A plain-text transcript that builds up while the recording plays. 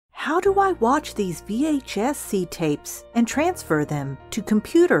How do I watch these VHS-C tapes and transfer them to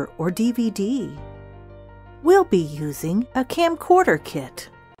computer or DVD? We'll be using a camcorder kit.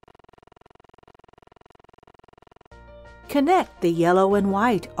 Connect the yellow and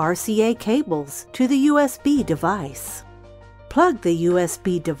white RCA cables to the USB device. Plug the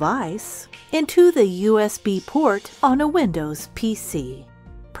USB device into the USB port on a Windows PC.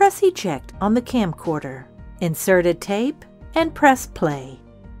 Press eject on the camcorder. Insert a tape and press play.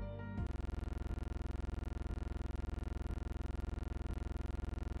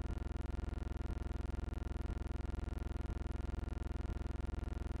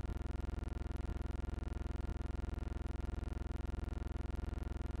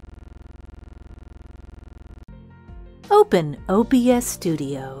 Open OBS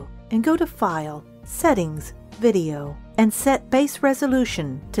Studio and go to File, Settings, Video, and set base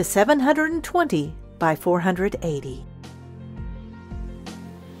resolution to 720 by 480.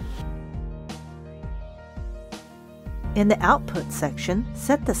 In the Output section,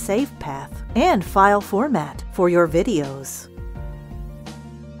 set the save path and file format for your videos.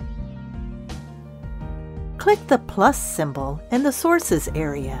 Click the plus symbol in the Sources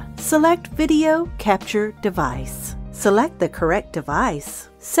area. Select Video Capture Device. Select the correct device.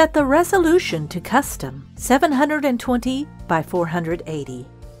 Set the resolution to Custom, 720 by 480.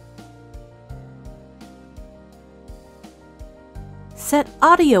 Set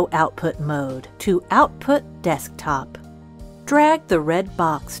Audio Output Mode to Output Desktop. Drag the red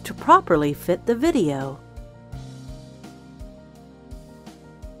box to properly fit the video.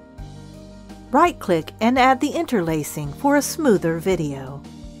 Right-click and add the interlacing for a smoother video.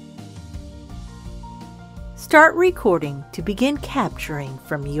 Start recording to begin capturing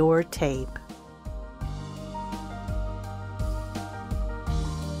from your tape.